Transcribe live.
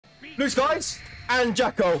Blue skies and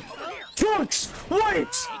Jacko. Trunks,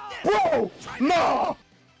 wait, bro, nah. All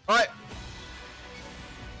right,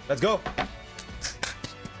 let's go.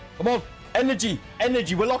 Come on, energy,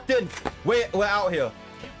 energy. We're locked in. We're out here.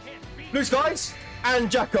 Blue skies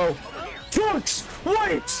and Jacko. Trunks,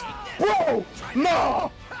 wait, bro, nah.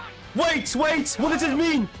 Wait, wait. What does it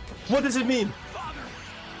mean? What does it mean?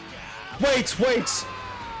 Wait, wait,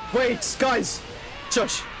 wait, guys.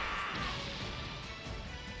 Shush.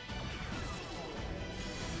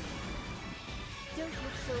 Don't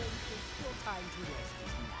look so anxious. Your time to rest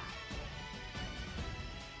is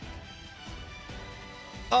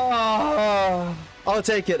now. Oh, I'll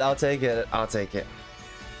take it. I'll take it. I'll take it.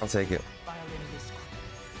 I'll take it.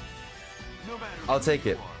 I'll take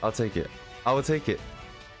it. I'll take it. I will take it.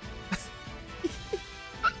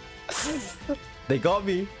 They got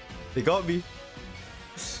me. They got me.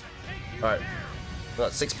 All right.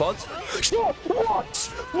 Got 6 pods. What?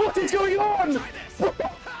 What is going on?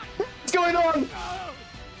 What's going on?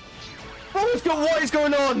 What is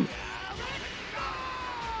going on?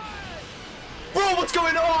 Bro, what's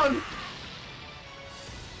going on?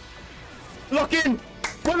 Lock in.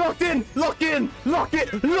 We're locked in. Lock in. Lock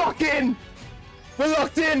it. Lock in. We're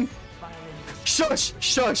locked in. Shush.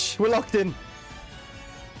 Shush. We're locked in.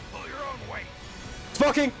 Pull your own weight.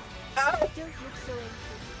 Fucking. Ow. Don't look so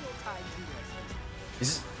anxious. Your time to rest is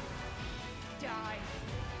Is die.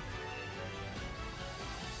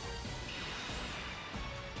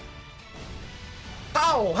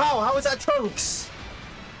 How is that Trunks?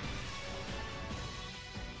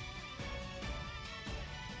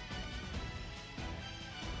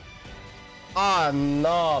 Ah,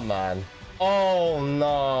 nah, man. Oh,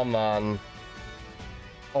 nah, man.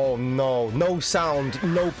 Oh, no. No sound.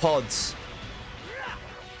 No pods.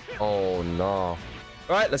 Oh, no. All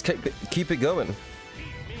right, let's keep it going.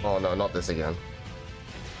 Oh, no, not this again.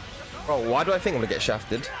 Bro, why do I think I'm gonna get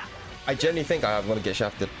shafted? I genuinely think I'm gonna get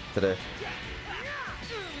shafted today.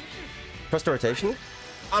 Press the rotation.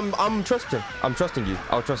 I'm trusting. I'm trusting you.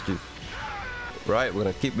 I'll trust you. Right, we're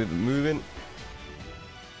gonna keep moving.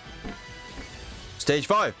 Stage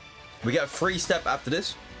 5. We get a free step after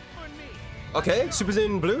this. Okay, Super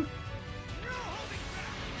Saiyan Blue.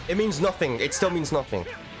 It means nothing. It still means nothing.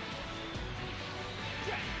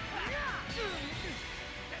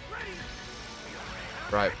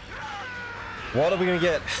 Right. What are we gonna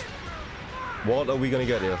get? What are we gonna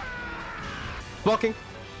get here? Blocking.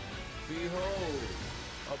 Behold,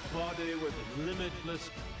 a body with limitless.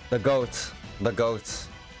 The goat. The goat.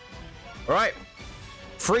 All right.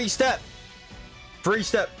 Free step. Free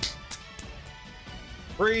step.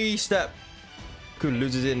 Free step. Goku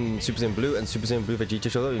loses in Super Saiyan Blue and Super Saiyan Blue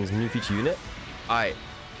Vegeta shoulder in his new feature unit. Alright.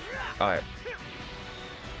 Alright.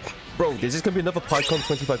 Bro, is this gonna be another PyCon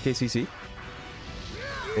 25k CC?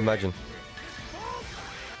 Imagine.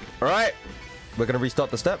 Alright. We're gonna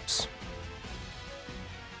restart the steps.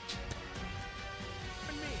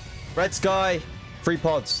 Red Sky. 3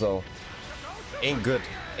 pods, though. Ain't good.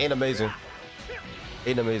 Ain't amazing.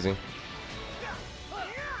 Ain't amazing.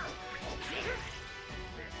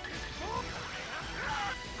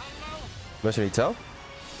 Mercenary Tail.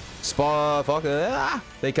 Spa. Fuck.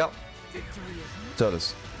 They count.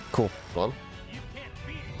 Turtles. Cool. One.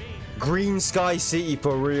 Green Sky City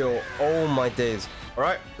for real. Oh my days.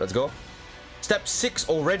 Alright, let's go. Step 6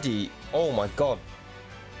 already. Oh my god.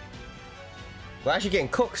 We're actually getting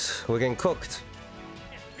cooked. We're getting cooked.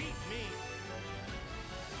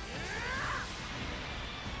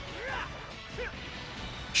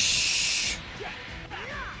 Shh.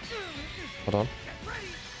 Hold on.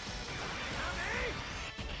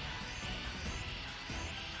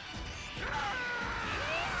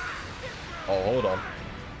 Oh, hold on.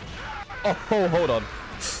 Oh, hold on.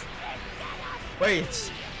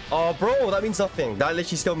 Wait. Oh, bro, that means nothing. That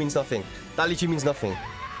literally still means nothing. That literally means nothing.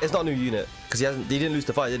 It's not a new unit because he didn't lose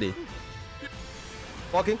the fight, did he?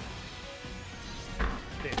 Walking.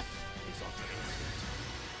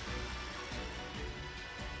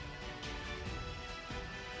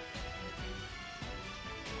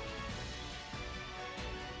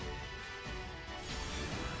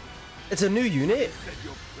 It's a new unit?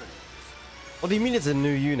 What do you mean it's a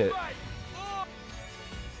new unit?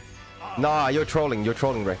 Nah, you're trolling. You're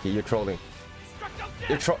trolling, Reki. You're trolling.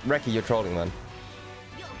 Reki, you're trolling, man.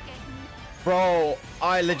 Bro,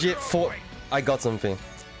 I legit thought I got something.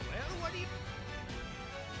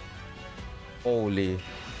 Holy.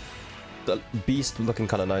 The beast looking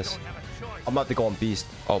kind of nice. I'm about to go on beast.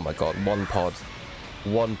 Oh my god, 1 pod.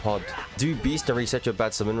 1 pod. Do beast and reset your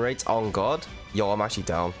bad summon rates on god? Yo, I'm actually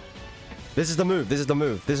down. This is the move. This is the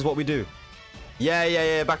move. This is what we do.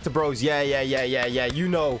 Yeah. Back to bros. Yeah. You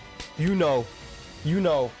know. You know. You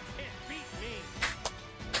know.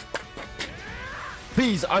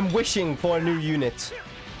 Please, I'm wishing for a new unit.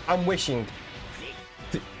 I'm wishing.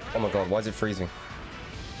 Oh my god, why is it freezing?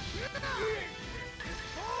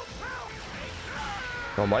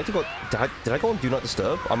 Oh, I might need to go. Did I go on Do Not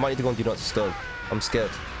Disturb? I might need to go on Do Not Disturb. I'm scared.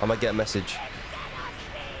 I might get a message.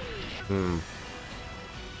 Let's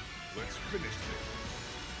finish this.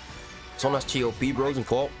 Someone has TOP bros and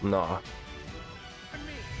co-op? Nah.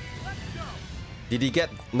 Did he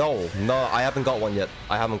get? No, I haven't got one yet.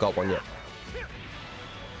 I haven't got one yet.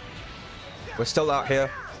 We're still out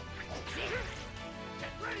here.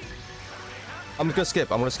 I'm gonna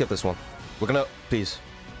skip. I'm gonna skip this one. We're gonna, please.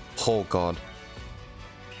 Oh god.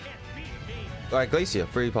 All right, Glacier,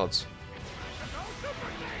 3 pods.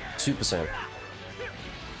 Super Saiyan.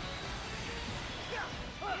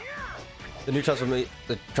 The new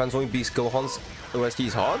transforming beast Gohan's OST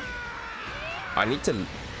is hard. I need to,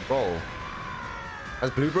 bro.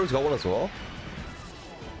 Has Blue Bros got one as well?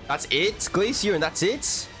 That's it, Glacier, and that's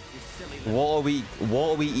it. What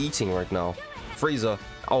are we eating right now? Freezer.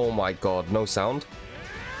 Oh my god, no sound.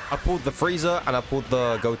 I pulled the freezer and I pulled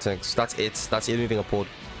the Gotenks. That's it. That's the only thing I pulled.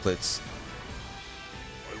 Blitz.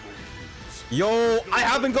 Yo, I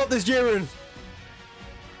haven't got this Jiren.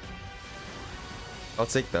 I'll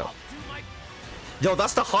take that. Yo,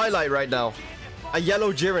 that's the highlight right now. A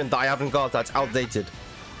yellow Jiren that I haven't got. That's outdated.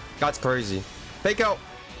 That's crazy. Fake out.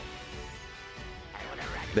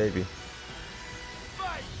 Baby.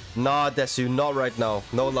 Nah, Desu, not right now.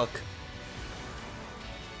 No luck.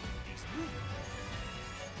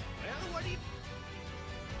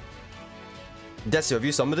 Desu, have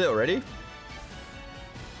you summoned it already?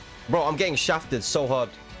 Bro, I'm getting shafted so hard.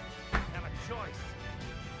 I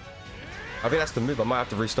think that's the move. I might have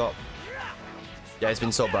to restart. Yeah, it's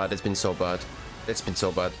been so bad. It's been so bad. It's been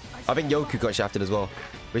so bad. I think Yoku got shafted as well.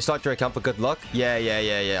 Restart your account for good luck.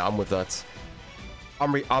 Yeah. I'm with that.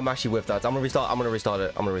 I'm actually with that. I'm gonna restart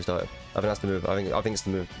it. I think that's the move. I think it's the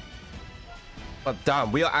move. But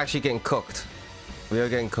damn, we are actually getting cooked. We are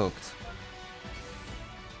getting cooked.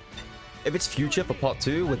 If it's future for part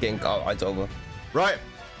 2, we're getting. Oh, it's over. Right.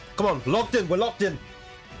 Come on, locked in. We're locked in.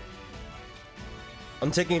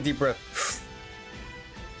 I'm taking a deep breath.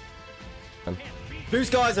 Blue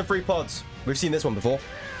skies and 3 pods. We've seen this one before.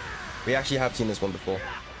 We actually have seen this one before.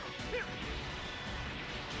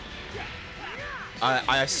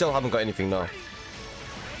 I still haven't got anything now.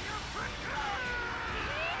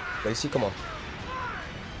 Lacey, come on.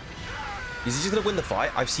 Is he just gonna win the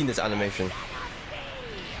fight? I've seen this animation.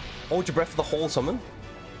 Hold your breath for the whole summon.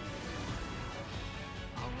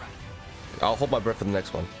 I'll hold my breath for the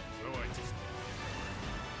next one.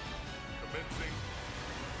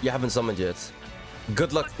 You haven't summoned yet.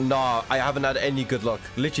 Good luck. Nah, I haven't had any good luck.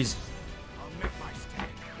 Literally. I'll make my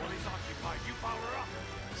stand. While he's occupied, you power up.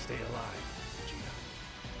 Stay alive, Vegeta.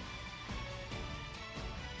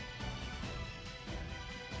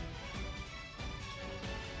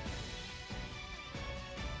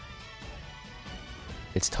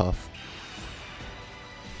 It's tough.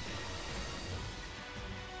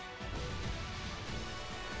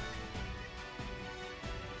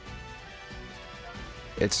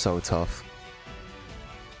 It's so tough.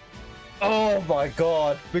 Oh my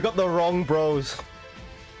god. We got the wrong bros.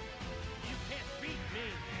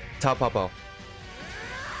 Tao Pao.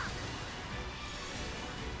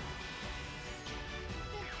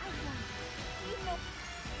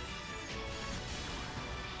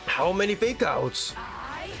 How many fake outs?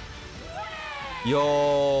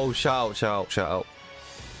 Yo, shout out.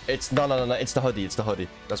 It's no, it's the hoodie. It's the hoodie.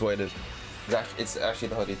 That's what it is. It's actually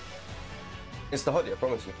the hoodie. It's the hoodie, I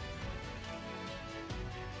promise you.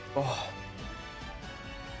 Oh.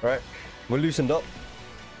 Right. We're loosened up.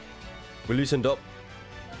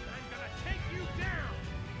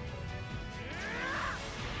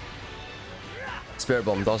 Spirit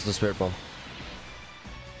bomb. That's the spirit bomb.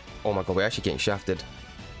 Oh my god, we're actually getting shafted.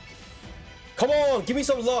 Come on, give me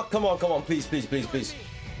some luck. Come on. Please.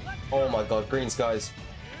 Oh my god, green skies.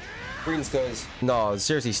 No,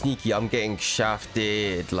 seriously, sneaky. I'm getting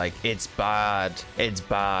shafted. Like, it's bad.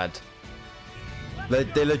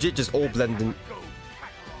 They legit just all blend in.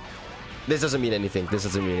 This doesn't mean anything.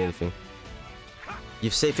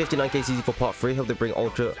 You've saved 59k CZ for part 3. Hope they bring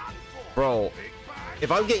Ultra. Bro,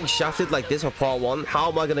 if I'm getting shafted like this for part 1, how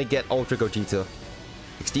am I gonna get Ultra Gogeta?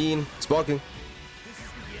 16. Sparking.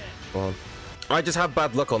 Come on. I just have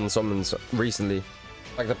bad luck on summons recently.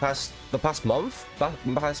 Like the past month?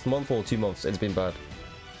 Past month or 2 months, it's been bad.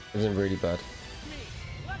 It's been really bad.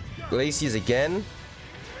 Glaciers again.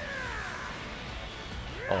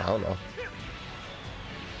 Oh, hell no.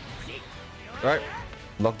 Right.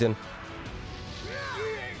 Locked in.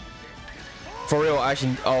 For real,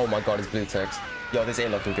 actually. Oh my god, it's blue text. Yo, this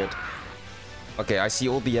ain't looking good. Okay, I see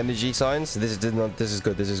all the energy signs. This is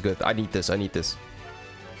good. This is good. I need this. I need this.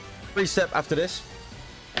 Free step after this.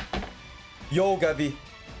 Yo, Gavi.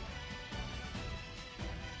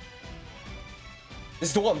 This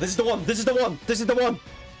is the one. This is the one. This is the one. This is the one.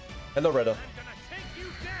 Hello, Redder.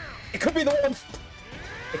 It could be the one.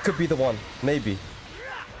 It could be the one. Maybe.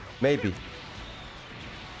 Maybe.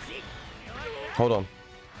 Hold on.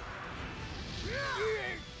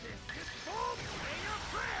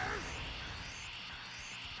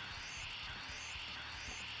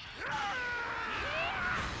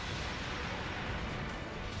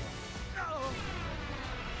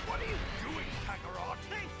 What are you doing, Kakarot?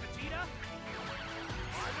 Thanks, Vegeta.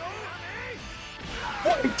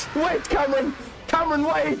 Wait, Cameron! Cameron,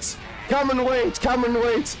 wait! Cameron, wait! Cameron,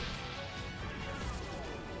 wait!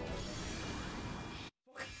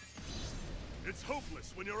 It's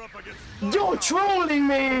hopeless when you're up against. You're trolling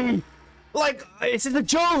me! Like, is it a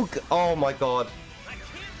joke? Oh my god.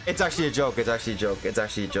 It's actually a joke. It's actually a joke. It's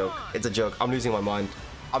actually a joke. It's a joke. I'm losing my mind.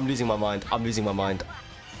 I'm losing my mind. I'm losing my mind.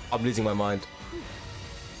 I'm losing my mind.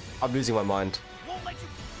 I'm losing my mind. Won't let you.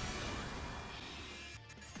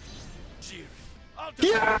 Jiren, I'll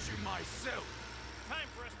Yeah! defeat you myself. Time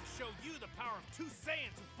for us to show you the power of two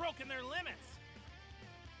Saiyans who've broken their limits.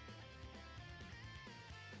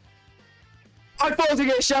 I thought to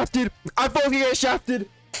get shafted. I thought to get shafted.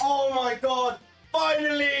 Oh my god.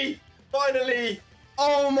 Finally. Finally.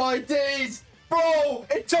 Oh my days. Bro,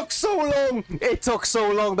 it took so long. It took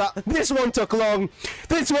so long that this one took long.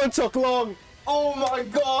 This one took long. Oh my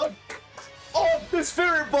god. Oh, the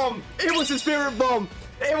spirit bomb. It was a spirit bomb.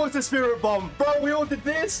 It was a spirit bomb. Bro, we all did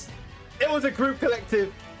this. It was a group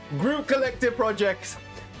collective. Group collective projects.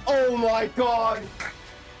 Oh my god.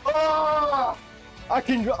 Ah. I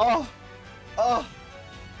can... Oh.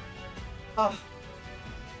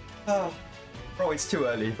 Bro, it's too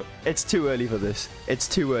early. It's too early for this. It's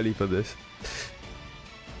too early for this.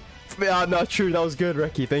 Yeah, not true. That was good,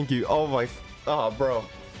 Reki. Thank you. Oh my. Oh, bro.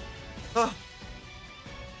 Oh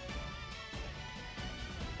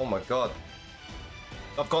my god.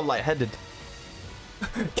 I've gone lightheaded.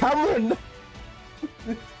 Cameron.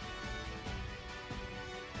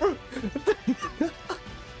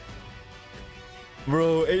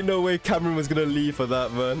 Bro, ain't no way Cameron was gonna leave for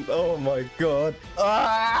that, man. Oh my god.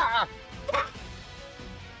 Ah!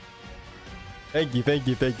 Thank you,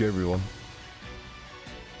 everyone.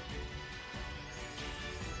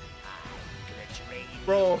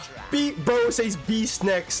 Bro, bro says Beast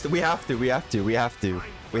next. We have to.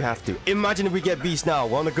 Imagine if we get Beast now.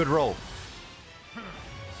 We're on a good roll.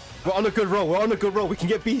 We're on a good roll. We can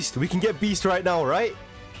get Beast. We can get Beast right now, right?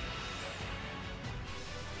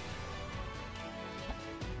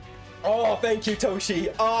 Oh, thank you,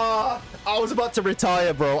 Toshi. I was about to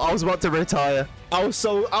retire, bro. I was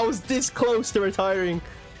this close to retiring.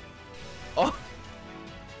 Oh.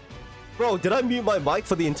 Bro, did I mute my mic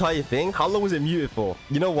for the entire thing? How long was it muted for?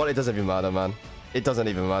 You know what? It doesn't even matter, man. It doesn't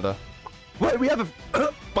even matter. Wait, we have a...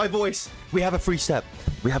 my voice. We have a free step.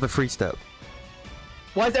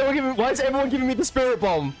 Why is everyone giving me the spirit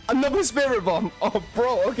bomb? Another spirit bomb. Oh,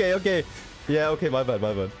 bro. Okay. Yeah, okay. My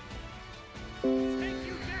bad.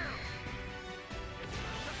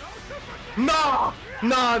 Nah,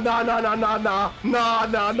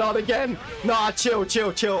 not again. Nah, chill.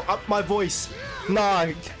 Up my voice. Nah,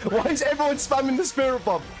 why is everyone spamming the spirit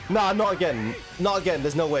bomb? Nah, not again.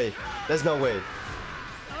 There's no way. No.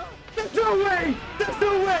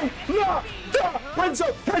 Nah. Hands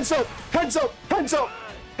up.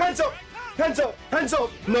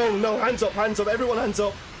 No, hands up. Everyone hands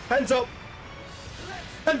up. Hands up.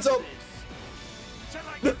 Hands up.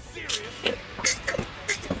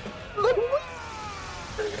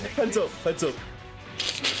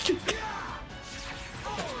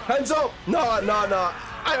 Nah.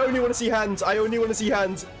 I only want to see hands.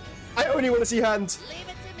 Leave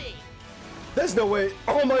it to me. There's no way.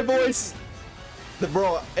 Oh, my voice.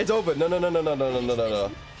 Bro, it's over. No. No.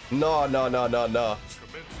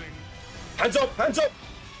 Hands up. You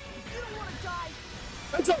don't want to die.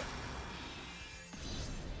 Hands up.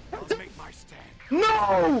 I'll make my stand.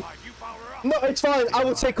 No. You power up. No, it's fine. I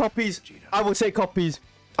will take copies.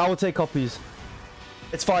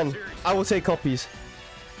 It's fine. I will take copies.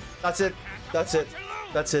 That's it.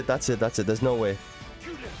 There's no way.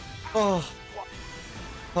 Oh.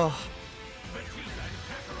 Vegeta and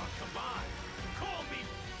Kakarot combined. Call me.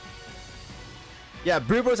 Yeah,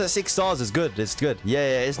 Blue Bros at 6 stars is good.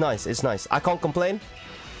 Yeah, it's nice. I can't complain.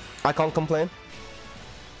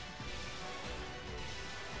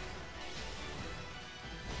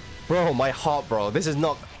 Bro, my heart, bro. This is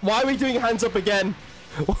not... Why are we doing hands up again?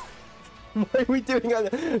 Why are we doing...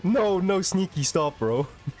 No sneaky stop, bro.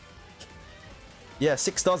 Yeah,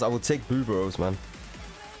 6 stars. I will take Boo Bros, man.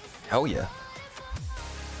 Hell yeah.